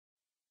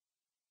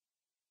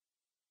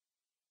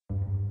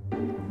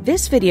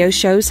This video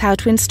shows how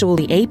to install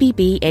the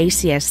ABB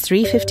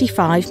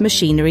ACS355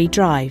 machinery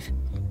drive.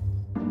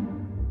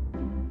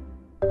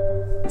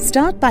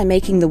 Start by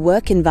making the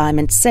work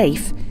environment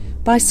safe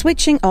by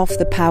switching off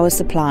the power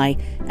supply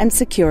and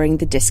securing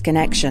the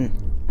disconnection.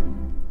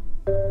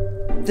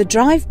 The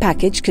drive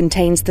package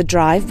contains the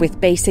drive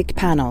with basic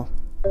panel.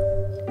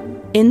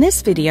 In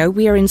this video,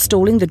 we are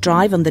installing the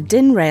drive on the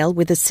DIN rail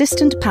with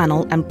assistant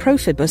panel and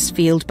Fieldbus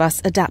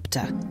Fieldbus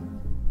adapter.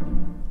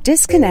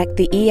 Disconnect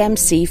the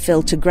EMC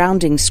filter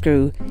grounding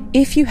screw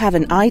if you have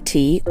an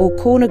IT or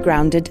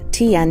corner-grounded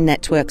TN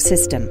network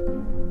system.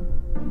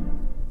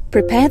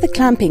 Prepare the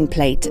clamping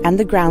plate and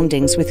the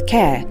groundings with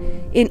care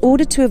in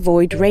order to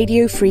avoid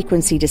radio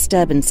frequency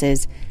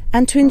disturbances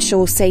and to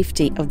ensure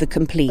safety of the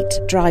complete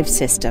drive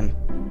system.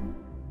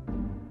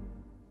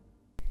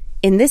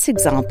 In this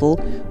example,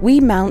 we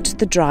mount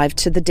the drive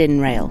to the DIN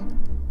rail.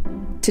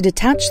 To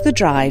detach the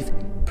drive,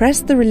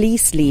 press the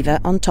release lever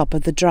on top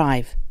of the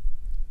drive.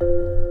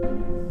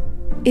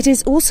 It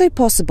is also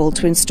possible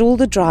to install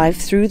the drive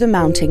through the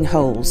mounting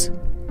holes.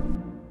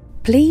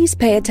 Please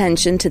pay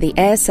attention to the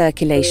air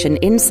circulation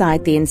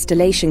inside the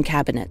installation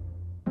cabinet.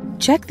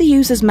 Check the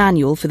user's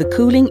manual for the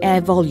cooling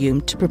air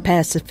volume to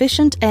prepare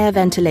sufficient air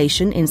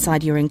ventilation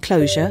inside your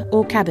enclosure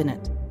or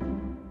cabinet.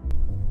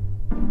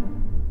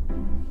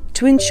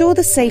 To ensure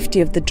the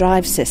safety of the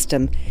drive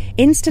system,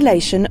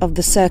 installation of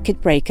the circuit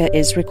breaker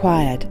is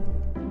required.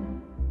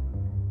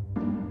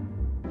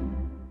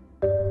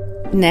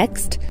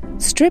 Next,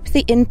 strip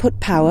the input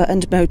power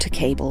and motor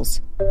cables.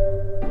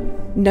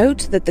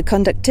 Note that the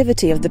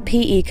conductivity of the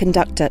PE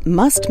conductor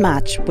must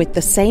match with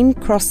the same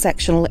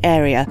cross-sectional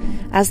area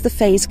as the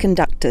phase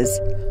conductors,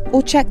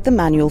 or check the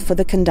manual for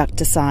the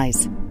conductor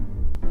size.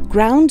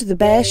 Ground the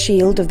bare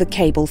shield of the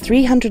cable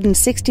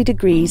 360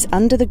 degrees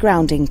under the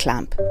grounding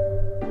clamp.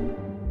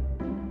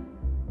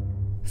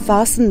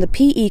 Fasten the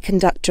PE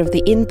conductor of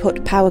the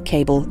input power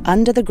cable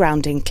under the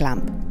grounding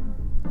clamp.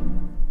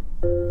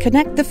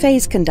 Connect the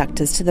phase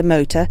conductors to the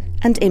motor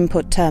and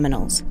input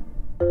terminals.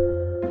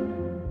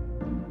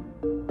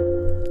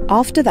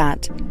 After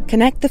that,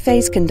 connect the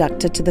phase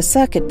conductor to the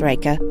circuit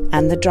breaker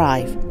and the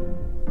drive.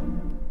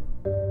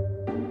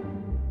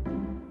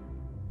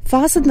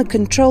 Fasten the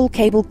control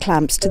cable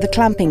clamps to the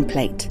clamping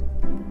plate.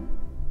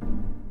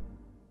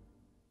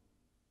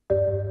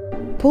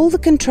 Pull the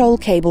control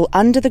cable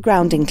under the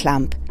grounding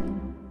clamp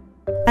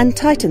and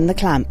tighten the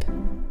clamp.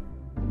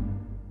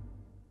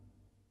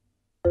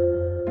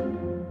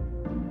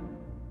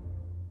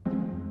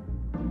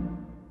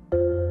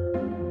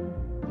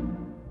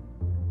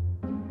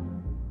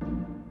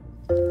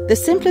 The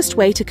simplest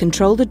way to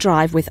control the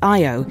drive with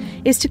I/O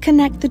is to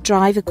connect the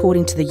drive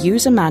according to the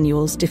user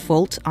manual's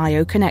default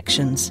I/O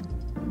connections.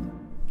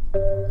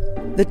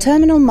 The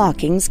terminal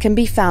markings can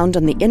be found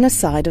on the inner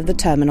side of the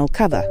terminal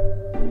cover.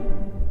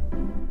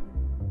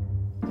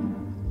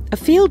 A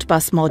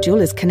Fieldbus module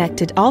is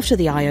connected after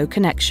the I/O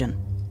connection.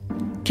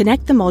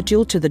 Connect the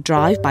module to the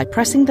drive by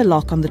pressing the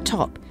lock on the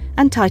top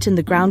and tighten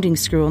the grounding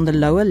screw on the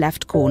lower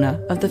left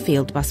corner of the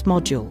Fieldbus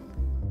module.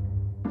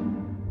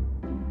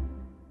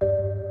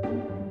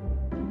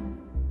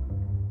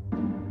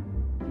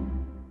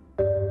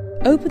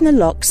 Open the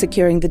lock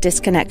securing the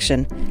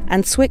disconnection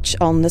and switch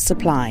on the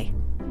supply.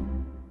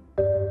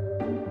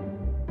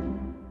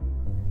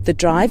 The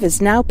drive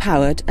is now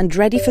powered and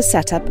ready for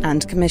setup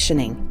and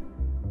commissioning.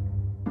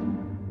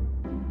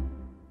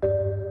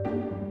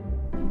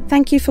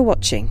 Thank you for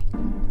watching.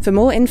 For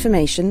more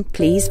information,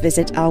 please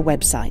visit our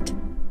website.